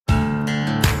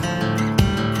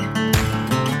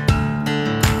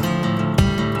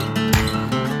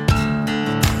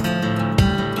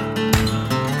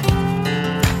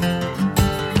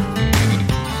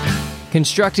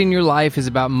Constructing your life is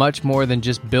about much more than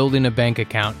just building a bank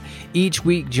account. Each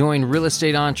week, join real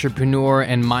estate entrepreneur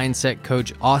and mindset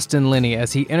coach Austin Linney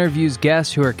as he interviews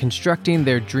guests who are constructing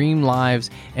their dream lives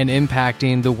and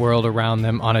impacting the world around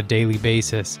them on a daily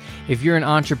basis. If you're an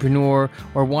entrepreneur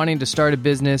or wanting to start a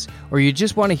business, or you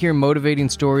just want to hear motivating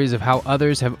stories of how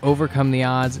others have overcome the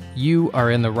odds, you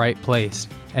are in the right place.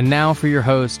 And now for your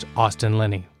host, Austin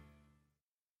Linney.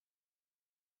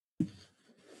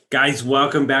 Guys,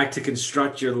 welcome back to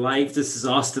Construct Your Life. This is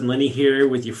Austin Linney here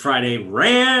with your Friday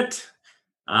Rant.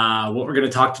 What we're going to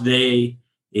talk today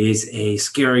is a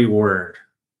scary word.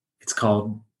 It's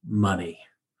called money.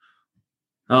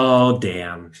 Oh,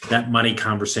 damn. That money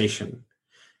conversation.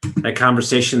 That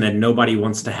conversation that nobody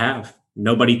wants to have.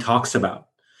 Nobody talks about.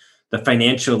 The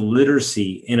financial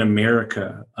literacy in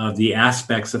America of the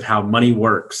aspects of how money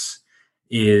works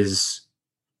is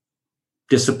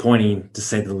disappointing, to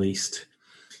say the least.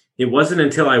 It wasn't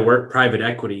until I worked private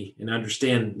equity and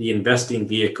understand the investing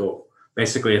vehicle,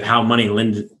 basically of how money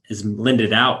is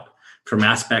lended out from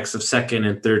aspects of second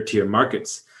and third tier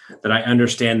markets, that I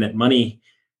understand that money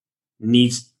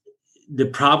needs. The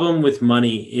problem with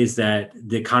money is that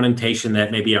the connotation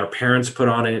that maybe our parents put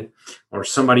on it or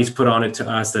somebody's put on it to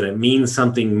us, that it means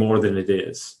something more than it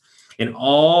is. And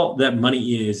all that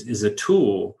money is a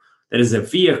tool that is a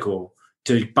vehicle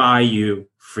to buy you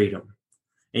freedom.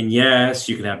 And yes,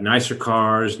 you can have nicer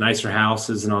cars, nicer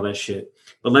houses, and all that shit.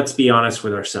 But let's be honest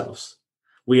with ourselves.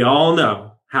 We all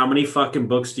know how many fucking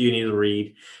books do you need to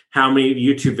read, how many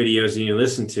YouTube videos do you need to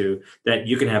listen to, that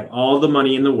you can have all the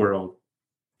money in the world,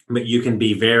 but you can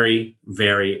be very,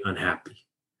 very unhappy.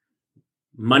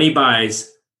 Money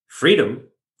buys freedom.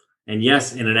 And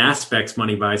yes, in an aspect,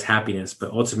 money buys happiness,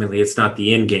 but ultimately it's not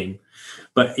the end game.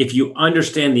 But if you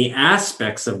understand the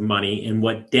aspects of money and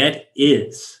what debt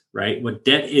is, right? What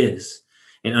debt is,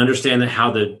 and understand that how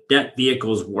the debt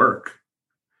vehicles work,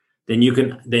 then you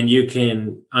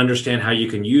can understand how you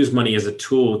can use money as a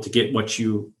tool to get what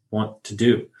you want to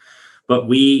do. But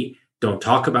we don't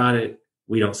talk about it.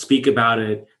 We don't speak about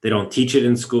it. They don't teach it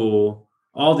in school.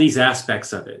 All these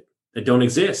aspects of it that don't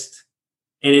exist.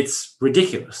 And it's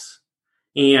ridiculous.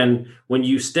 And when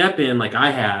you step in, like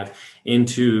I have,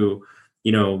 into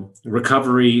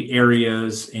recovery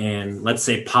areas and let's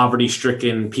say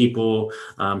poverty-stricken people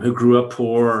who grew up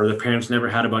poor or their parents never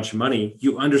had a bunch of money,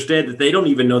 you understand that they don't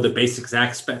even know the basic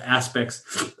aspects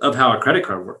of how a credit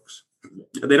card works.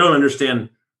 They don't understand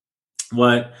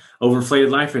what overinflated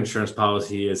life insurance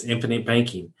policy is, infinite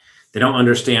banking. They don't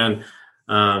understand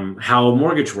how a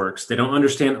mortgage works. They don't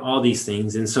understand all these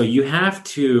things. And so you have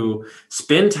to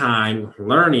spend time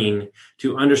learning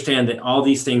to understand that all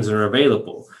these things are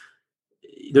available.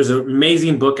 There's an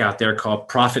amazing book out there called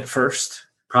Profit First.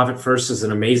 Profit First is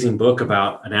an amazing book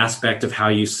about an aspect of how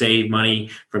you save money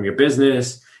from your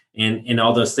business and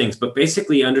all those things. But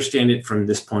basically understand it from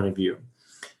this point of view.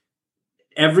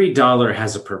 Every dollar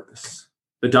has a purpose.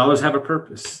 The dollars have a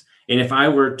purpose. And if I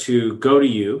were to go to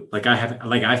you, like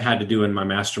I've had to do in my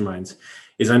masterminds,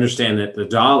 is understand that the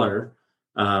dollar,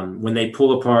 when they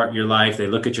pull apart your life, they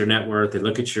look at your net worth, they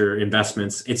look at your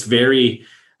investments. It's very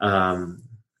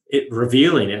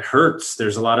revealing. It hurts.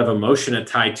 There's a lot of emotion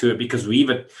tied to it because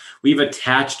we've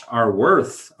attached our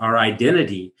worth, our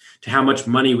identity, to how much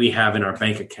money we have in our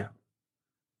bank account,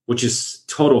 which is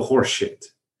total horseshit.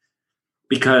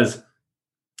 Because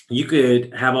you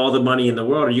could have all the money in the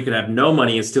world, or you could have no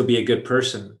money and still be a good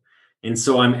person. And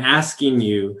so I'm asking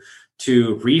you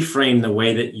to reframe the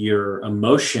way that your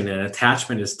emotion and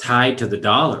attachment is tied to the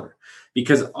dollar,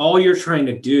 because all you're trying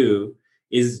to do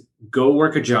is go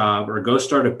work a job or go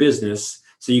start a business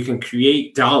so you can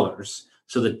create dollars,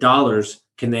 so the dollars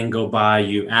can then go buy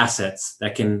you assets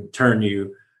that can turn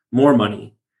you more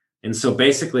money. And so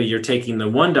basically you're taking the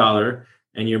 $1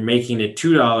 and you're making it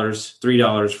 $2, $3,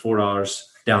 $4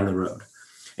 down the road.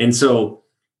 And so,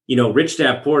 Rich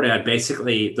Dad, Poor Dad,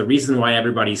 basically the reason why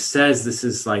everybody says this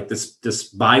is like this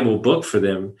Bible book for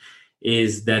them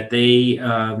is that they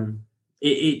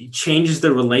it changes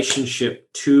the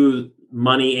relationship to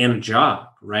money and a job,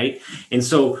 right? And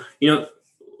so,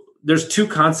 there's two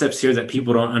concepts here that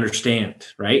people don't understand,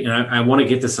 right? And I want to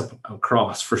get this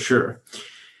across for sure.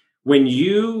 When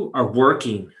you are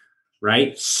working,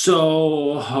 right,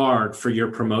 so hard for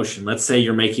your promotion, let's say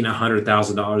you're making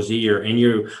 $100,000 a year and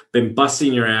you've been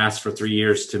busting your ass for 3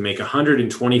 years to make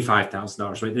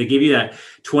 $125,000, right? They give you that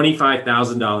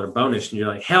 $25,000 bonus and you're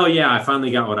like, hell yeah, I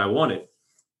finally got what I wanted.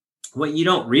 What you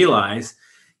don't realize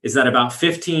is that about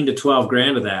 15 to 12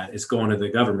 grand of that is going to the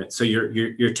government. So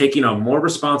you're taking on more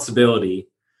responsibility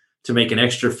to make an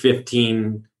extra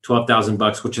 15, 12,000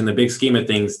 bucks, which in the big scheme of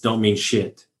things don't mean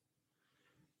shit.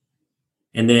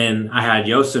 And then I had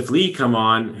Joseph Lee come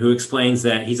on, who explains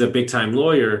that he's a big time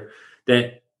lawyer.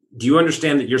 That, do you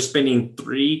understand that you're spending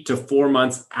 3 to 4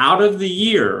 months out of the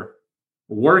year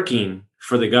working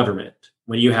for the government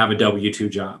when you have a W-2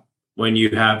 job, when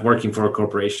you have working for a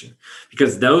corporation?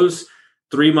 Because those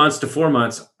 3 months to 4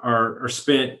 months are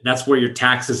spent, that's where your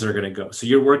taxes are going to go. So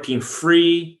you're working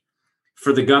free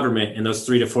for the government in those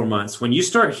 3 to 4 months. When you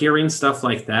start hearing stuff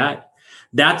like that,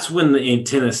 that's when the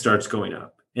antenna starts going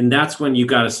up. And that's when you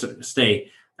got to stay,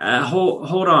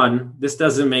 hold on, this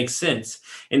doesn't make sense.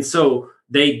 And so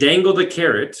they dangle the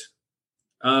carrot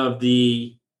of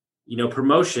the,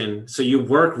 promotion. So you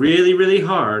work really, really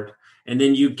hard, and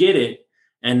then you get it,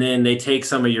 and then they take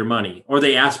some of your money, or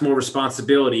they ask more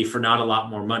responsibility for not a lot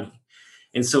more money.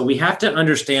 And so we have to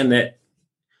understand that,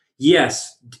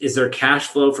 yes, is there cash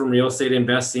flow from real estate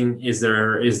investing? Is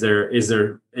there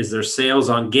sales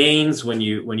on gains when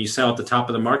you sell at the top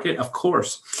of the market? Of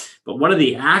course. But one of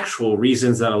the actual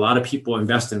reasons that a lot of people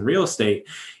invest in real estate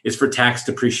is for tax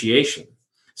depreciation.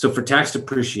 So for tax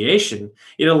depreciation,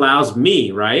 it allows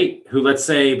me, right, who, let's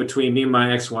say between me and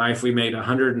my ex-wife, we made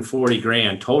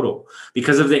 $140,000 total.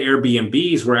 Because of the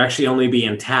Airbnbs, we're actually only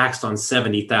being taxed on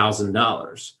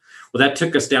 $70,000. Well, that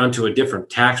took us down to a different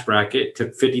tax bracket,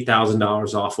 took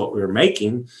 $50,000 off what we were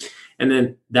making. And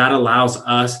then that allows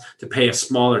us to pay a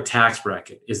smaller tax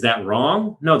bracket. Is that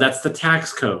wrong? No, that's the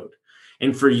tax code.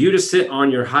 And for you to sit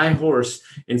on your high horse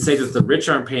and say that the rich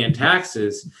aren't paying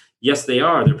taxes, yes, they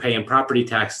are. They're paying property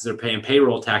taxes. They're paying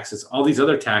payroll taxes, all these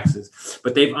other taxes,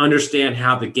 but they understand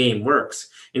how the game works.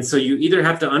 And so you either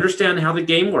have to understand how the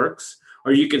game works,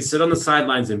 or you can sit on the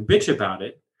sidelines and bitch about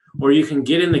it, or you can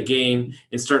get in the game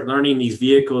and start learning these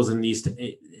vehicles and these,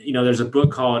 there's a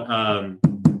book called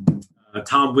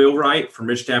Tom Wheelwright from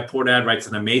Rich Dad Poor Dad writes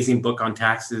an amazing book on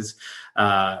taxes.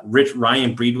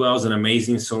 Ryan Breedwell is an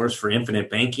amazing source for infinite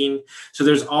banking. So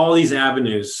there's all these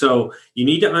avenues. So you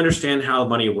need to understand how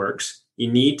money works. You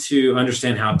need to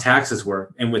understand how taxes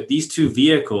work. And with these two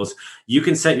vehicles, you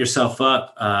can set yourself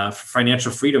up for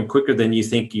financial freedom quicker than you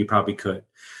think you probably could.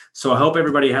 So I hope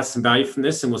everybody has some value from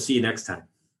this, and we'll see you next time.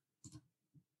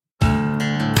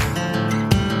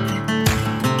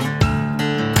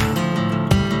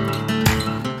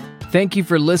 Thank you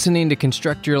for listening to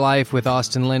Construct Your Life with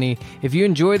Austin Linney. If you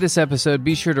enjoyed this episode,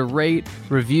 be sure to rate,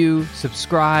 review,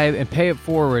 subscribe, and pay it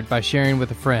forward by sharing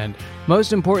with a friend.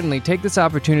 Most importantly, take this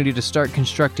opportunity to start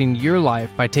constructing your life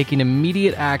by taking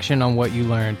immediate action on what you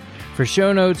learned. For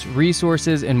show notes,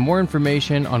 resources, and more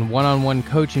information on one-on-one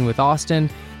coaching with Austin,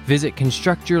 visit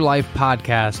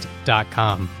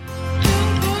constructyourlifepodcast.com.